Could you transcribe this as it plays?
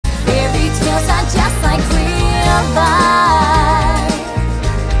vibe.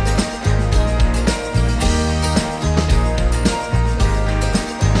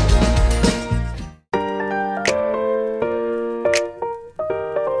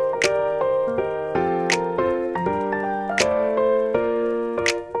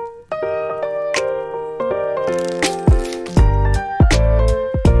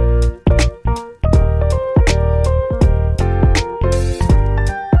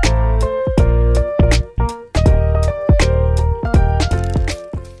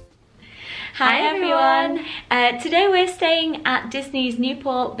 Hi everyone! Today we're staying at Disney's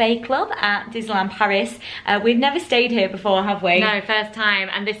Newport Bay Club at Disneyland Paris. We've never stayed here before, have we? No, first time,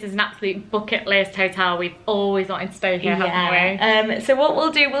 and this is an absolute bucket list hotel. We've always wanted to stay here, haven't we? So what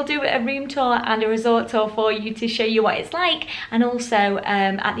we'll do a room tour and a resort tour for you to show you what it's like, and also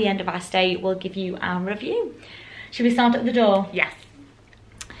at the end of our stay we'll give you our review. Should we start at the door? Yes.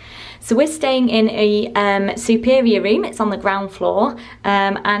 So we're staying in a superior room. It's on the ground floor,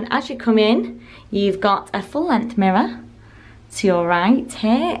 and as you come in, you've got a full-length mirror to your right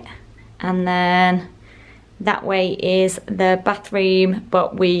here, and then that way is the bathroom,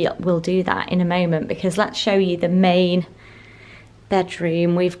 but we will do that in a moment because let's show you the main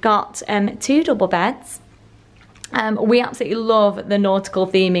bedroom. We've got 2 double beds. We absolutely love the nautical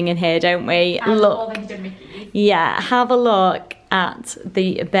theming in here, don't we? And look, yeah, have a look at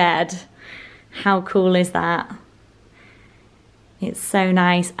the bed. How cool is that? It's so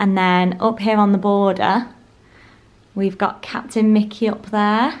nice. And then up here on the border we've got Captain Mickey up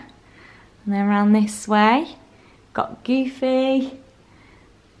there, and then around this way got Goofy.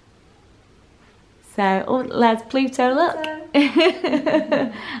 So oh, there's Pluto, look.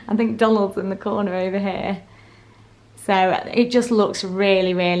 I think Donald's in the corner over here. So it just looks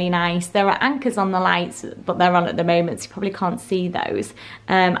really, really nice. There are anchors on the lights, but they're on at the moment, so you probably can't see those.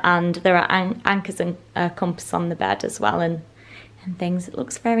 And there are anchors and a compass on the bed as well, and things. It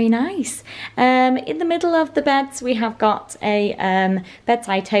looks very nice. In the middle of the beds, we have got a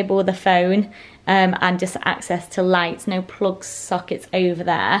bedside table with a phone and just access to lights. No plug sockets over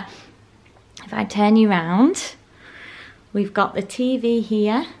there. If I turn you around, we've got the TV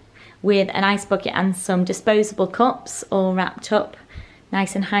here, with an ice bucket and some disposable cups all wrapped up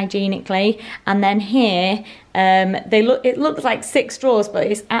nice and hygienically. And then here it looks like 6 drawers, but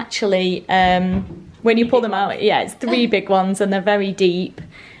it's actually when you pull them out, yeah, it's 3 big ones and they're very deep.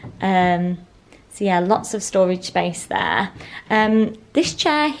 So yeah, lots of storage space there. This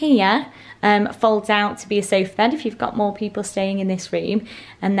chair here folds out to be a sofa bed if you've got more people staying in this room.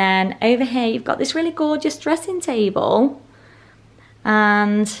 And then over here you've got this really gorgeous dressing table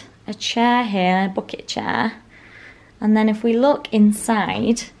and a chair here, a bucket chair. And then if we look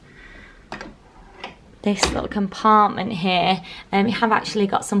inside this little compartment here, you have actually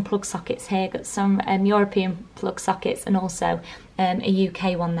got some plug sockets here, got some European plug sockets and also a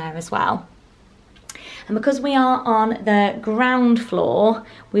UK one there as well. And because we are on the ground floor,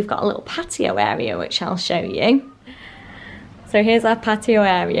 we've got a little patio area which I'll show you. So here's our patio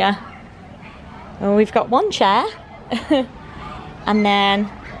area. Well, we've got 1 chair and then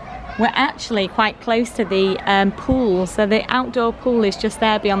we're actually quite close to the pool, so the outdoor pool is just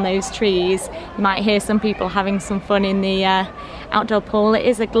there beyond those trees. You might hear some people having some fun in the outdoor pool. It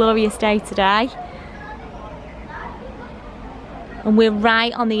is a glorious day today. And we're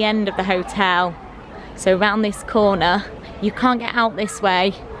right on the end of the hotel. So around this corner, you can't get out this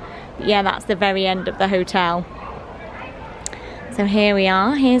way. But yeah, that's the very end of the hotel. So here we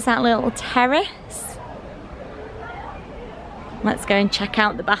are, here's that little terrace. Let's go and check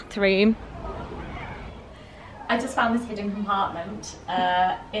out the bathroom. I just found this hidden compartment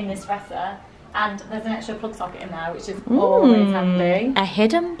in this dresser, and there's an extra plug socket in there, which is always handy. A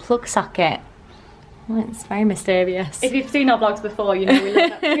hidden plug socket. Oh, it's very mysterious. If you've seen our vlogs before, you know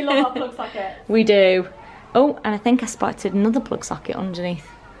we love our plug sockets. We do. Oh, and I think I spotted another plug socket underneath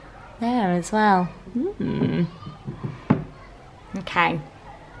there as well. Okay,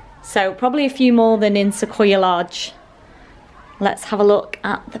 so probably a few more than in Sequoia Lodge. Let's have a look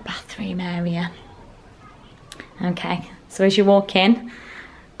at the bathroom area. Okay, so as you walk in,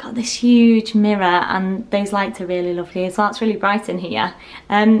 got this huge mirror and those lights are really lovely as well. It's really bright in here.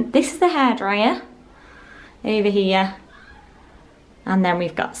 This is the hairdryer over here. And then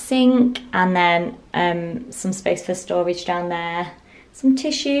we've got sink and then some space for storage down there. Some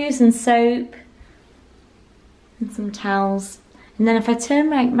tissues and soap and some towels. And then if I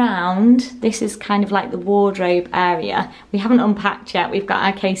turn right round, this is kind of like the wardrobe area. We haven't unpacked yet, we've got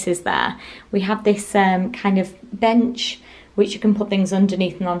our cases there. We have this kind of bench which you can put things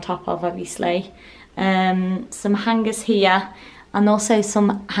underneath and on top of, obviously. Some hangers here and also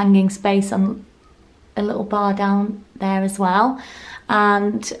some hanging space on a little bar down there as well.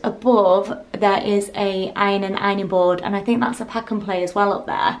 And above there is a ironing board, and I think that's a pack and play as well up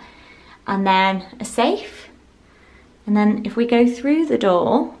there. And then a safe. And then if we go through the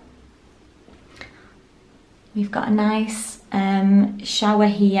door, we've got a nice shower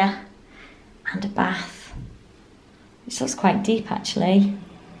here and a bath, which looks quite deep actually.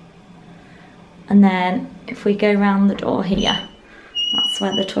 And then if we go around the door here, that's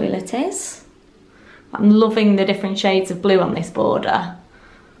where the toilet is. I'm loving the different shades of blue on this border.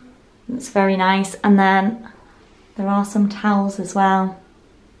 It's very nice. And then there are some towels as well.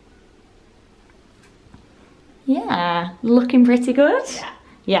 Yeah, looking pretty good.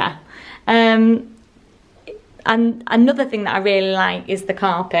 Yeah. And another thing that I really like is the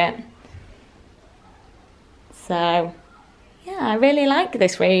carpet. So, yeah, I really like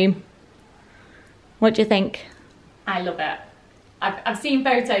this room. What do you think? I love it. I've seen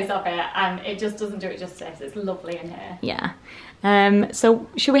photos of it and it just doesn't do it justice. It's lovely in here. Yeah. So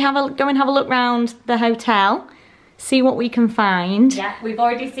should we go and have a look around the hotel, see what we can find? Yeah, we've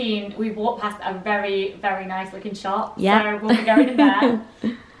walked past a very, very nice looking shop. Yeah. So we'll be going in there.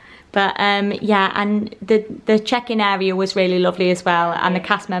 But yeah, and the check-in area was really lovely as well, and the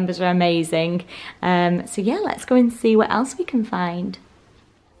cast members were amazing. So yeah, let's go and see what else we can find.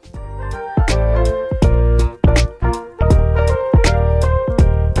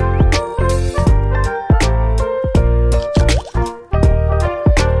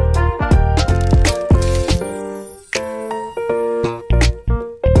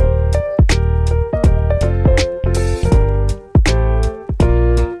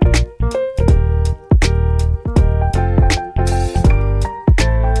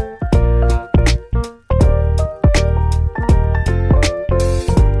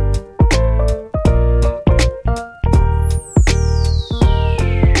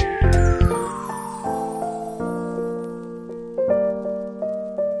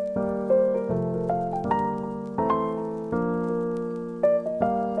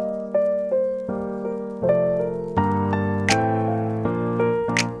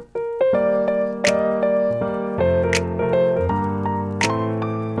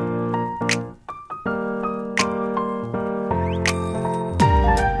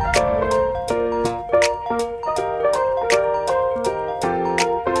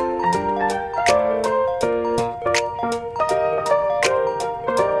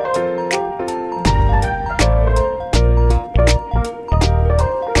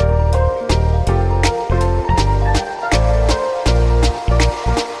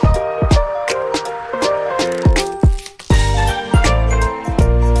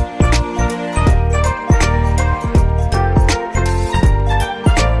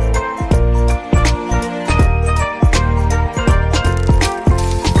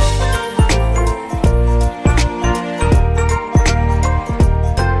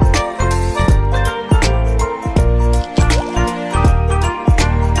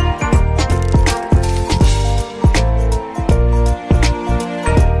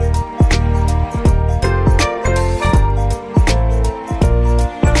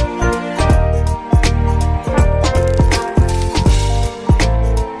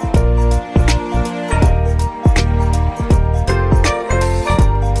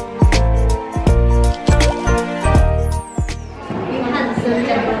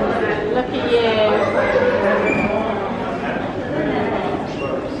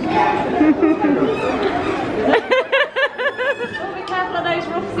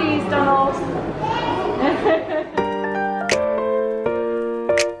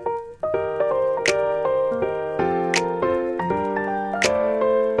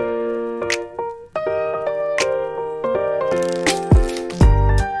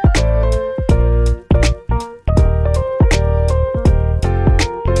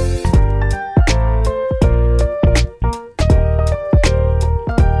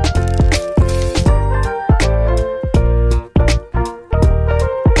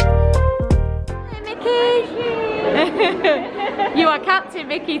 You are Captain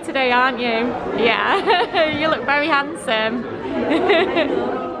Mickey today, aren't you? Yeah, you look very handsome.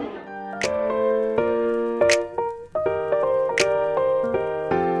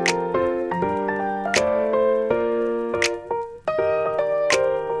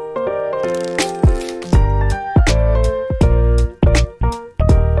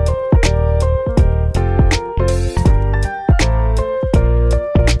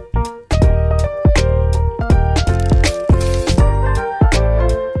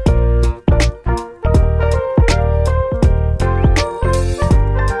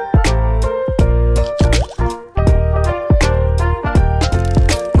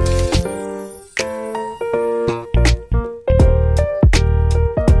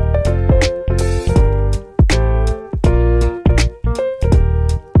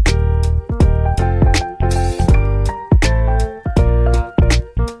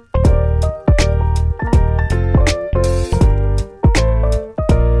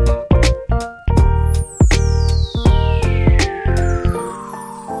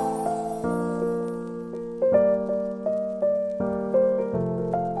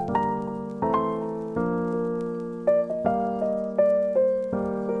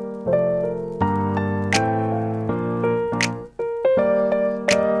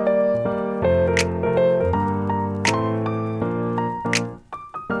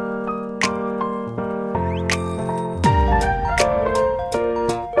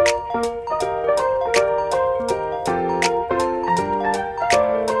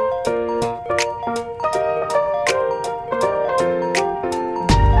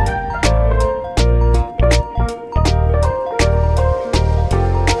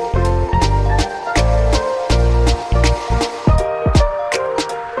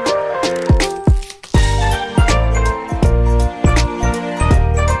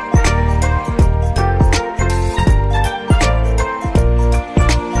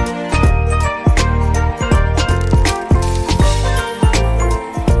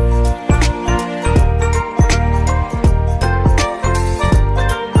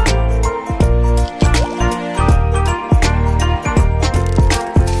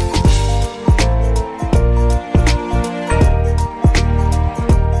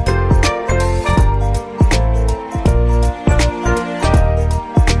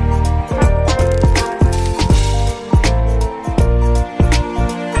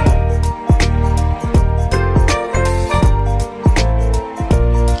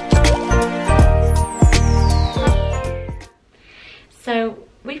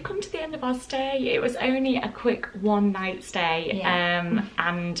 we've come to the end of our stay. It was only a quick 1-night stay,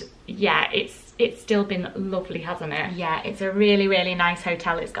 and yeah, it's still been lovely, hasn't it? Yeah, it's a really, really nice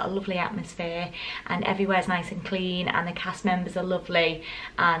hotel. It's got a lovely atmosphere and everywhere's nice and clean, and the cast members are lovely,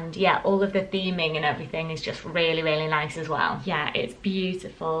 and yeah, all of the theming and everything is just really, really nice as well. Yeah, it's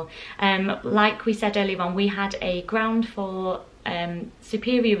beautiful. Like we said earlier on, we had a ground floor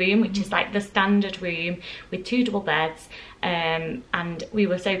superior room, which is like the standard room with 2 double beds, and we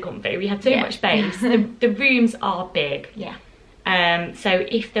were so comfy. We had so much space. The rooms are big. Yeah. So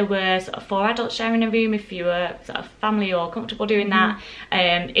if there were sort of 4 adults sharing a room, if you were sort of family or comfortable doing that,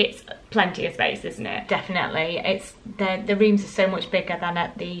 it's plenty of space, isn't it? Definitely. It's the rooms are so much bigger than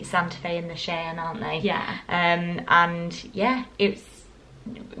at the Santa Fe and the Cheyenne, aren't they? Yeah. And yeah, it's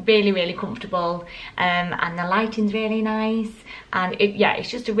really, really comfortable, and the lighting's really nice, and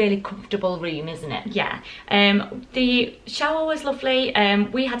it's just a really comfortable room, isn't it? Yeah. The shower was lovely.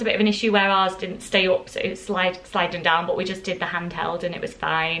 We had a bit of an issue where ours didn't stay up, so it was sliding down, but we just did the handheld and it was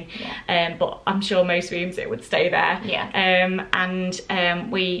fine. But I'm sure most rooms it would stay there. And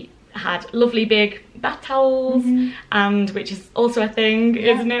we had lovely big bath towels, and which is also a thing,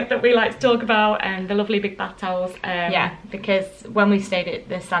 isn't it, that we like to talk about, and the lovely big bath towels. Yeah, because when we stayed at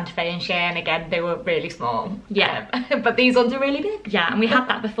the Santa Fe and Cheyenne, again, they were really small. But these ones are really big. Yeah, and we had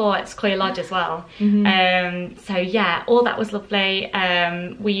that before at Sequoia Lodge as well. So yeah, all that was lovely.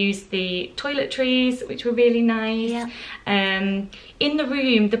 We used the toiletries, which were really nice. In the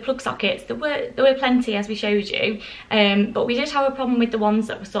room, the plug sockets, there were plenty, as we showed you, but we did have a problem with the ones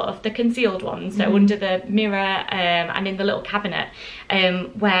that were sort of the concealed ones, so under the mirror and in the little cabinet,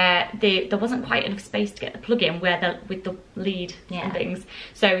 where there wasn't quite enough space to get the plug in with the lead and things.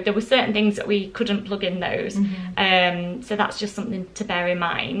 So there were certain things that we couldn't plug in those. So that's just something to bear in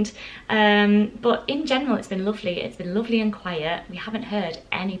mind. But in general, it's been lovely. It's been lovely and quiet. We haven't heard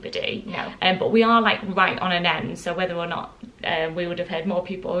anybody. No. But we are like right on an end, so whether or not we would have heard more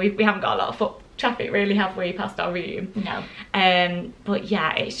people, we haven't got a lot of foot traffic really, have we, past our room? No. But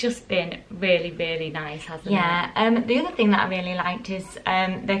yeah, it's just been really, really nice, hasn't it? The other thing that I really liked is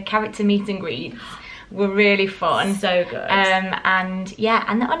the character meet and greets were really fun. So good. And yeah,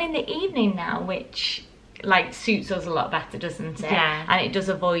 and they're on in the evening now, which like suits us a lot better, doesn't it? Yeah. And it does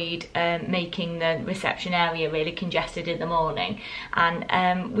avoid making the reception area really congested in the morning.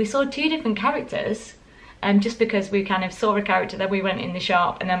 And we saw 2 different characters. Just because we kind of saw a character, then we went in the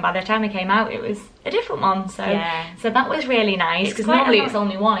shop, and then by the time we came out, it was a different one. So that was really nice, because normally it's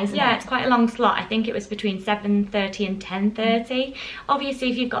only one, isn't it? Yeah, it's quite a long slot. I think it was between 7:30 and 10:30.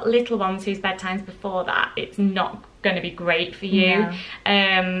 Obviously, if you've got little ones whose bedtime's before that, it's not going to be great for you.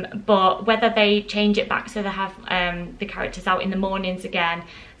 But whether they change it back so they have the characters out in the mornings again,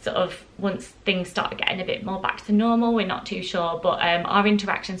 sort of once things start getting a bit more back to normal, we're not too sure. But our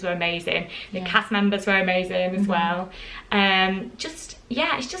interactions were amazing. The cast members were amazing as well.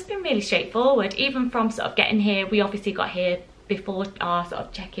 It's just been really straightforward. Even from sort of getting here, we obviously got here before our sort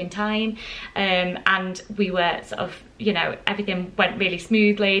of check-in time, and we were sort of, you know, everything went really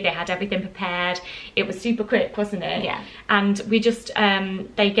smoothly. They had everything prepared. It was super quick, wasn't it? Yeah. And we just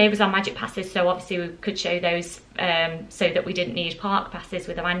they gave us our magic passes, so obviously we could show those, so that we didn't need park passes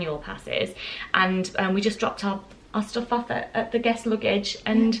with our annual passes, and we just dropped our stuff off at the guest luggage,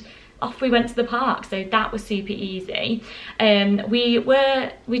 and off we went to the park. So that was super easy.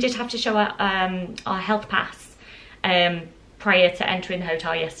 We did have to show our health pass prior to entering the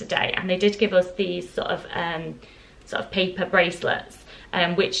hotel yesterday, and they did give us these sort of paper bracelets,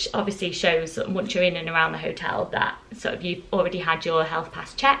 which obviously shows sort of once you're in and around the hotel that sort of you've already had your health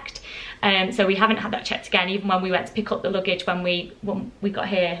pass checked. So we haven't had that checked again, even when we went to pick up the luggage when we got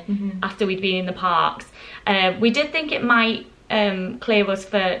here after we'd been in the parks. We did think it might clear us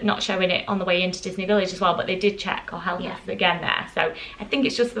for not showing it on the way into Disney Village as well, but they did check our health passes again there, so I think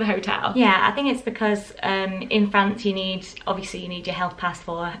it's just for the hotel. Yeah, I think it's because in France you need your health pass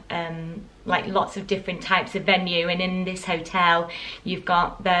for like lots of different types of venue, and in this hotel you've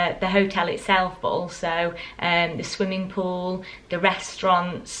got the hotel itself, but also the swimming pool, the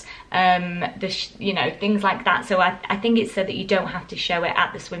restaurants, you know, things like that. So I think it's so that you don't have to show it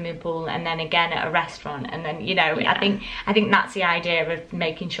at the swimming pool and then again at a restaurant, and then, you know, I think that's the idea of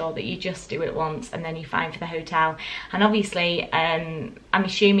making sure that you just do it once and then you're fine for the hotel. And obviously I'm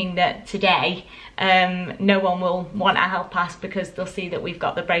assuming that today no one will want a health pass because they'll see that we've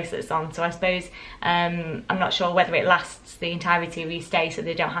got the bracelets on. So I suppose I'm not sure whether it lasts the entirety of your stay, so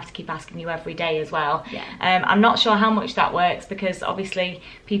they don't have to keep asking you every day as well. I'm not sure how much that works, because obviously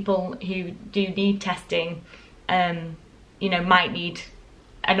people who do need testing, you know, might need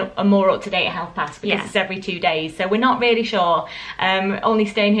a more up-to-date health pass, because it's every 2 days, so we're not really sure. Only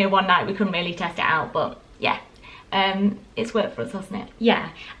staying here one night, we couldn't really test it out, but yeah, it's worked for us, hasn't it? Yeah.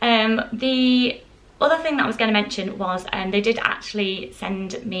 The other thing that I was going to mention was they did actually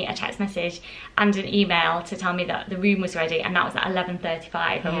send me a text message and an email to tell me that the room was ready, and that was at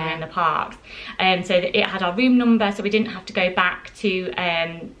 11:35 when we were in the parks. So that it had our room number, so we didn't have to go back to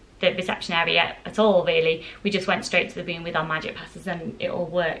the reception area at all, really. We just went straight to the room with our magic passes and it all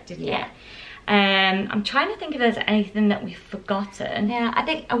worked, didn't it? I'm trying to think if there's anything that we've forgotten. Yeah, I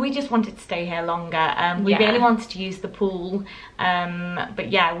think we just wanted to stay here longer. We really wanted to use the pool, but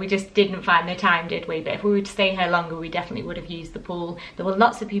yeah, we just didn't find the time, did we? But if we were to stay here longer, we definitely would have used the pool. There were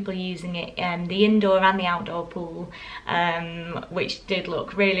lots of people using it, the indoor and the outdoor pool, which did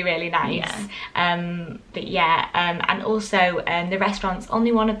look really, really nice. But yeah, and also the restaurants,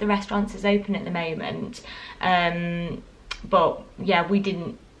 only one of the restaurants is open at the moment. But yeah, we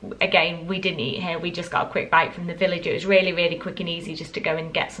didn't eat here. We just got a quick bite from the village. It was really, really quick and easy just to go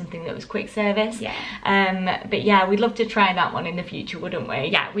and get something that was quick service. But yeah, we'd love to try that one in the future, wouldn't we?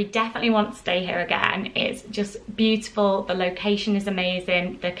 Yeah, we definitely want to stay here again. It's just beautiful. The location is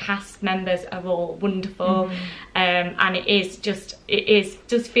amazing. The cast members are all wonderful. And it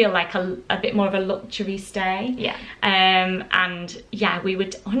does feel like a bit more of a luxury stay. And yeah, we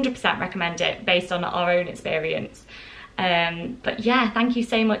would 100% recommend it based on our own experience. But yeah, thank you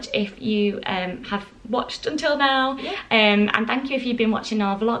so much if you have watched until now, and thank you if you've been watching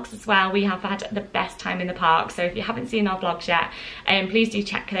our vlogs as well. We have had the best time in the park, so if you haven't seen our vlogs yet, please do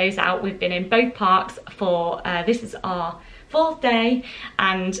check those out. We've been in both parks for this is our 4th day,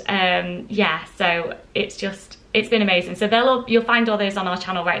 and yeah, so it's been amazing. So you'll find all those on our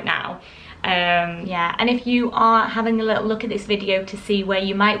channel right now. Yeah, and if you are having a little look at this video to see where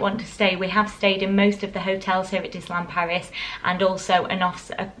you might want to stay, we have stayed in most of the hotels here at Disneyland Paris, and also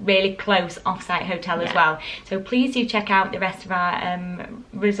a really close off-site hotel as well. So please do check out the rest of our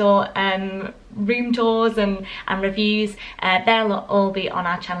resort room tours and reviews. They'll all be on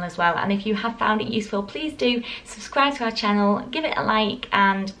our channel as well, and if you have found it useful, please do subscribe to our channel, give it a like,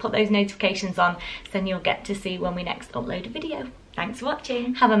 and put those notifications on, so then you'll get to see when we next upload a video. Thanks for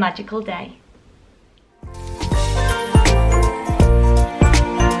watching. Have a magical day.